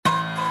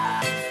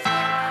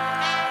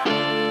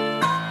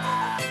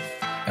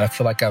and I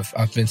feel like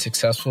I've been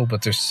successful,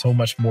 but there's so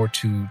much more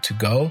to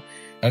go.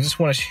 And I just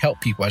want to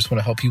help people. I just want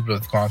to help people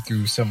that have gone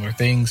through similar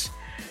things.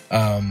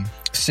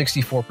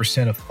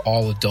 64% of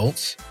all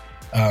adults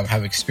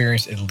have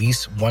experienced at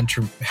least one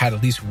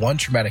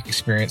traumatic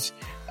experience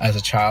as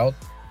a child.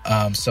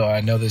 So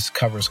I know this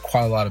covers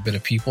quite a lot of bit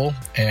of people,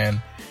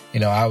 and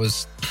I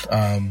was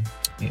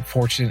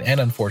fortunate and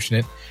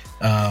unfortunate.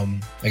 I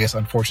guess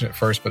unfortunate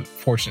first, but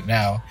fortunate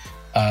now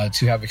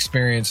to have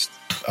experienced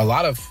a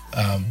lot of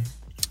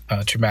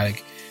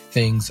traumatic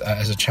things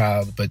as a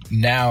child. But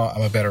now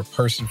I'm a better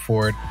person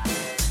for it.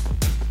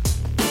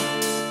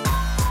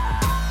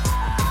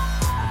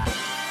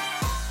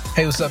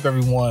 Hey, what's up,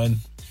 everyone?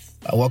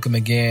 Welcome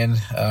again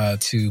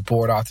to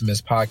Bored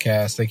Optimist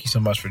Podcast. Thank you so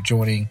much for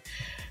joining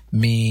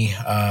me.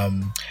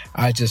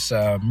 I just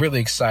really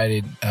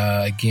excited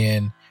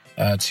again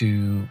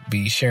to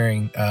be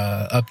sharing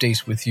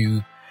updates with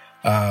you.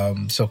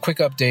 So quick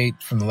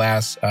update from the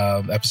last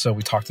episode.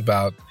 We talked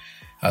about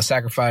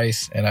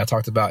sacrifice, and I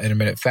talked about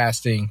intermittent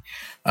fasting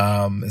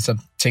and some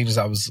changes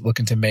I was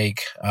looking to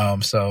make.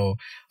 So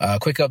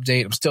quick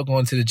update. I'm still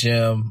going to the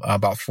gym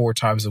about 4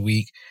 times a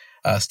week.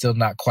 Still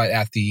not quite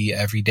at the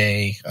every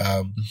day,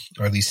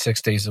 or at least 6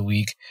 days a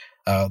week,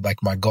 like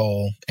my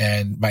goal.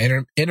 And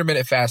my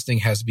intermittent fasting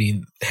has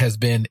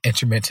been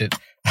intermittent.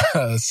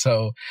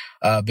 So,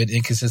 been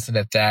inconsistent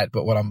at that.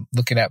 But what I'm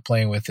looking at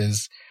playing with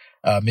is,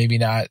 maybe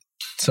not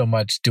so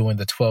much doing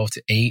the 12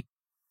 to 8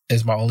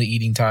 is my only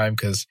eating time.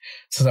 Cause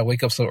since I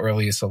wake up so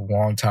early, it's a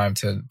long time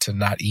to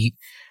not eat.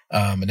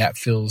 And that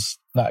feels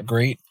not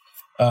great.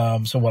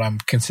 So what I'm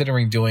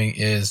considering doing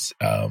is,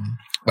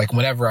 like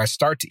whenever I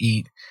start to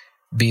eat,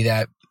 be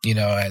that,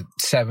 at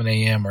 7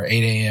 a.m. or 8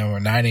 a.m. or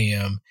 9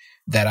 a.m.,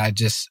 that I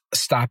just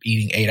stop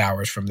eating 8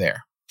 hours from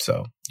there.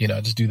 So,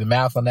 just do the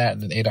math on that.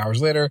 And then 8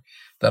 hours later,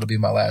 that'll be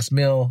my last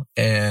meal.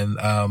 And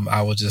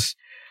I will just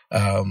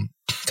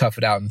tough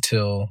it out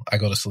until I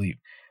go to sleep,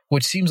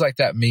 which seems like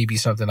that may be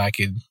something I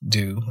could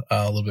do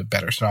a little bit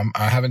better. So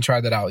I haven't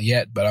tried that out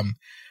yet, but I'm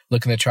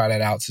looking to try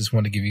that out. So just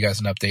wanted to give you guys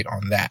an update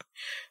on that.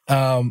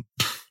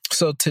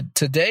 So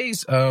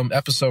today's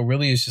episode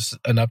really is just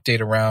an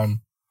update around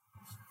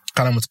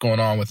kind of what's going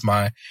on with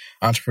my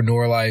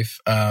entrepreneur life.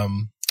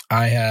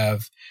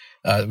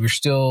 We're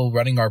still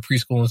running our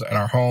preschools in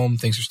our home.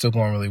 Things are still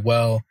going really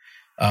well.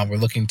 We're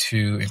looking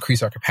to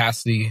increase our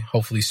capacity,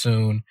 hopefully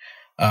soon,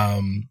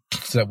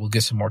 so that we'll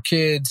get some more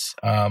kids,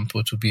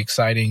 which will be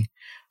exciting.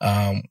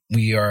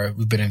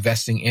 We've been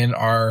investing in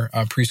our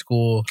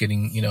preschool,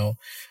 getting,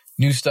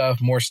 new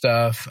stuff, more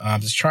stuff,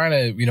 just trying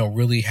to,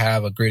 really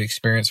have a great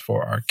experience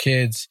for our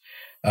kids,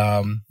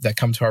 that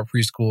come to our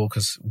preschool,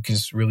 because we can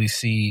just really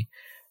see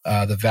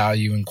the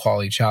value in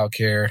quality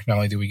childcare. Not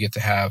only do we get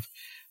to have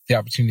the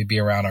opportunity to be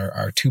around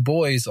our 2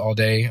 boys all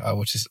day,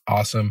 which is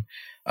awesome,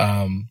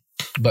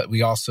 but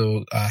we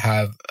also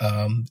have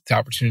the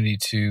opportunity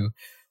to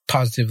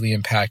positively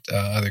impact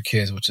other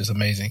kids, which is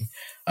amazing.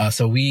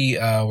 So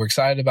we're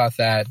excited about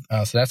that.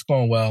 So that's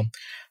going well.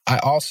 I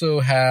also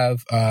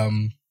have,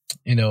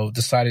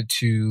 decided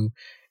to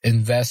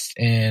invest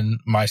in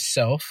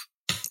myself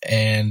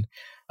and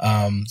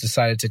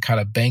decided to kind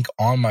of bank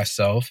on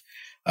myself,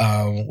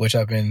 which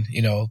I've been,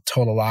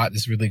 told a lot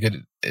is really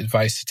good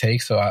advice to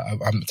take. So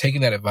I'm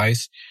taking that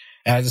advice,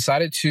 and I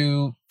decided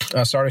to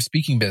start a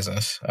speaking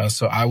business.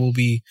 So I will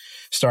be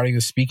starting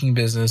a speaking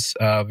business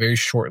very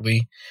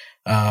shortly.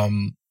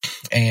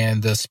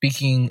 And the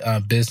speaking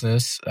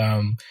business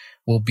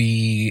will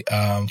be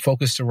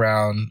focused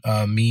around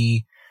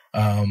me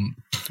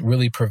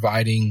really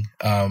providing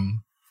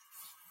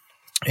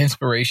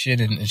inspiration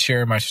and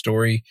sharing my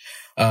story.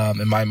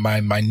 And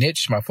my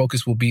niche, my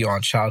focus will be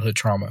on childhood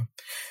trauma.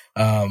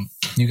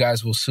 You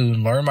guys will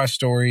soon learn my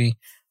story.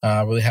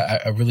 Really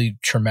had a really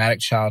traumatic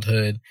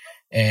childhood,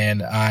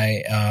 and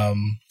I,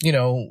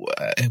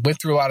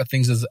 went through a lot of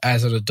things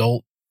as an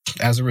adult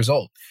as a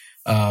result.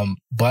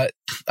 But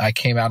I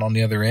came out on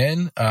the other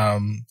end,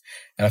 and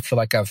I feel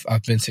like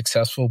I've been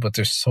successful, but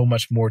there's so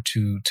much more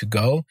to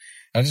go.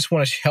 And I just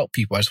want to help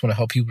people. I just want to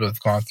help people that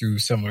have gone through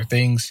similar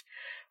things.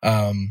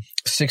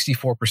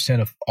 64%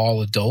 of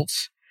all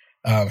adults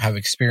have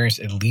experienced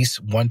at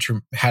least one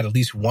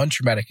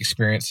traumatic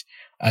experience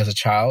as a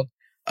child.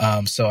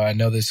 So I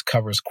know this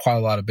covers quite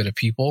a lot of bit of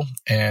people,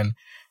 and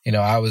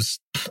I was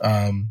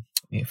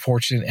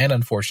fortunate and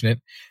unfortunate.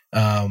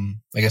 I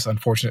guess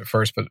unfortunate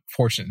first, but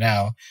fortunate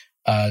now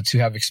to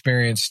have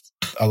experienced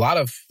a lot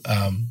of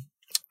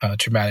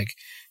traumatic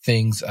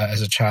things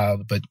as a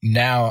child. But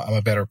now I'm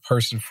a better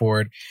person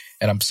for it,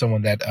 and I'm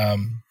someone that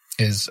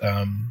is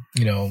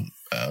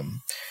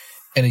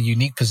in a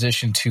unique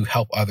position to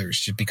help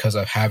others just because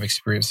I have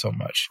experienced so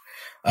much.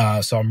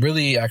 So I'm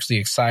really actually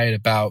excited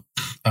about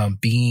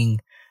being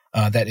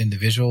that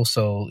individual.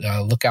 So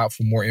look out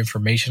for more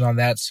information on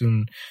that.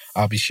 Soon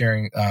I'll be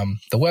sharing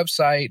the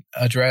website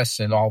address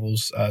and all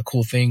those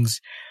cool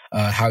things,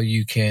 how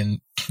you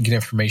can get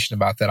information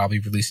about that. I'll be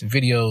releasing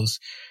videos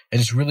and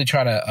just really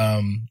trying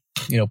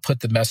to, put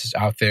the message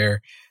out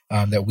there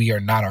that we are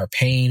not our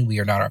pain. We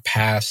are not our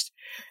past.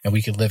 and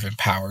we can live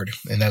empowered.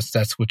 And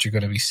that's what you're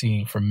going to be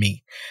seeing from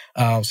me.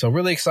 So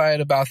really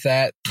excited about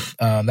that.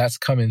 That's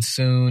coming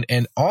soon.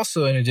 And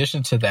also in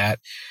addition to that,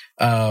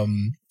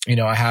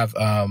 I have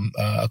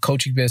a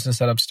coaching business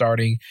that I'm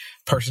starting,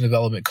 personal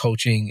development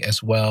coaching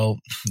as well,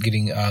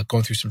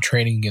 going through some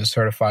training, getting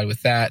certified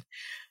with that.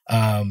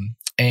 So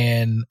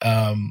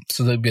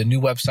there'll be a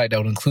new website that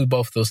will include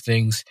both of those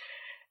things.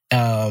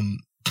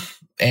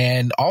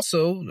 And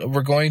also I'm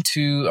going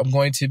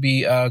to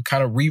be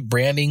kind of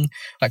rebranding,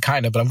 but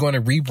I'm going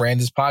to rebrand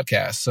this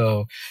podcast.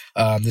 So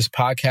this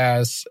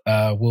podcast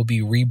will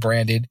be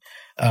rebranded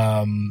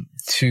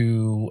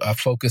to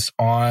focus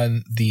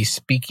on the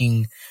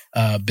speaking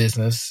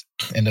business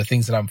and the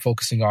things that I'm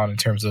focusing on in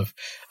terms of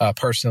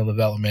personal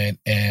development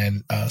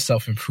and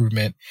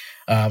self-improvement.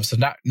 So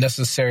not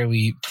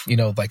necessarily,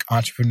 like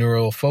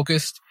entrepreneurial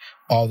focused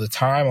all the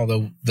time,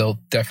 although there'll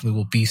definitely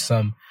will be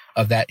some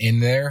of that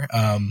in there.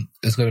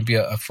 There's going to be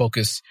a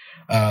focus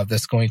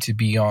that's going to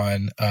be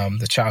on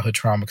the childhood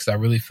trauma, because I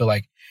really feel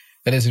like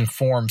that has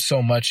informed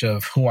so much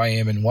of who I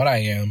am and what I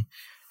am.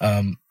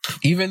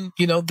 Even,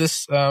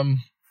 this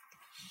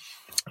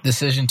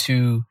decision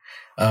to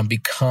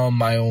become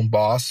my own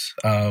boss,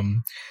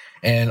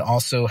 and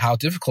also how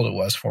difficult it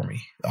was for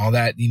me. All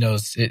that,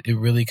 it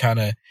really kind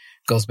of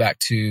goes back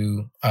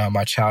to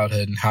my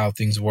childhood and how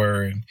things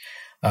were, and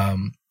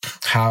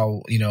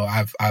how,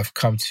 I've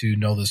come to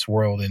know this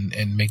world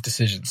and make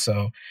decisions.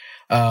 So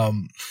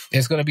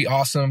it's going to be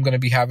awesome. I'm going to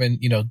be having,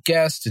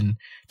 guests and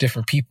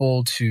different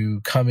people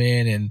to come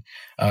in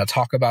and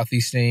talk about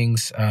these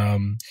things.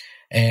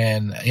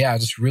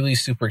 Just really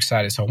super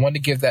excited. So I wanted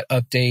to give that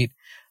update.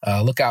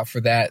 Look out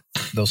for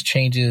those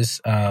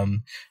changes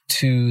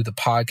to the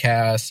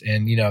podcast.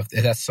 And,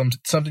 if that's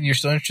something you're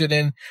still interested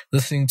in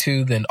listening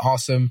to, then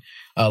awesome.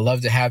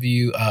 Love to have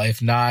you.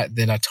 If not,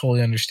 then I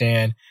totally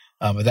understand.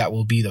 But that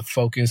will be the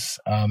focus.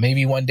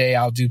 Maybe one day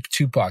I'll do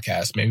 2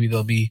 podcasts. Maybe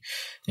there'll be,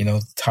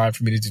 time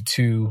for me to do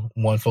 2,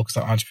 one focused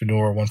on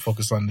entrepreneur, one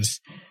focused on this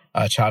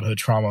childhood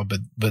trauma.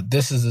 But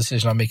this is a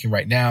decision I'm making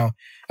right now.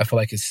 I feel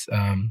like it's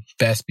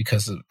best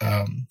because the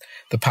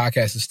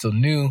podcast is still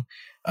new.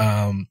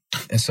 And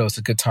so it's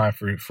a good time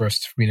for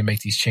me to make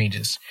these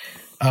changes.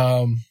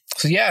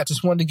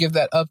 Just wanted to give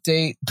that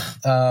update,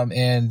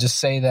 and just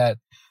say that,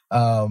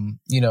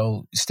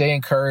 stay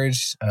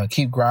encouraged,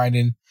 keep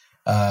grinding,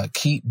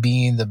 keep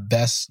being the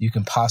best you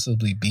can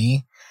possibly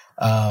be.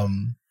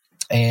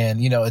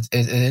 It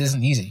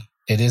isn't easy.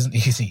 It isn't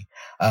easy.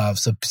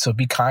 So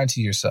be kind to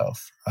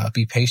yourself,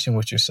 be patient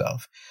with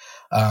yourself.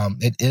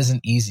 It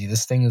isn't easy.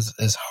 This thing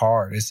is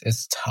hard.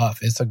 It's tough.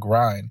 It's a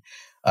grind.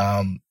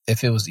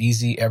 If it was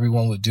easy,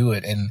 everyone would do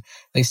it. And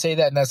they say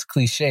that, and that's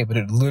cliche, but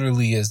it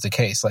literally is the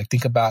case. Like,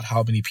 think about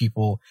how many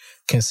people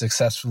can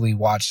successfully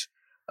watch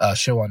a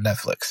show on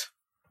Netflix,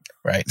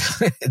 right?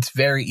 It's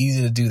very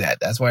easy to do that.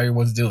 That's why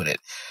everyone's doing it.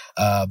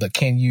 But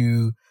can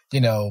you,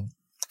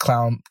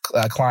 climb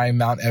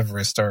Mount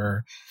Everest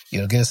or,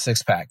 get a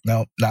 6-pack?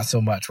 No, not so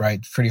much, right?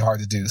 Pretty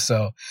hard to do.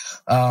 So,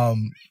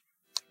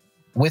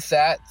 with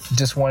that,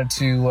 just wanted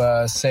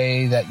to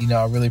say that,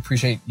 I really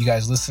appreciate you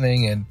guys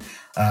listening, and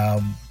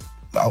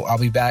I'll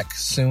be back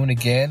soon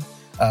again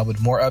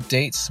with more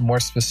updates, more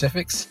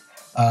specifics.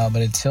 But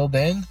until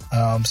then,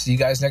 see you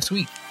guys next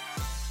week.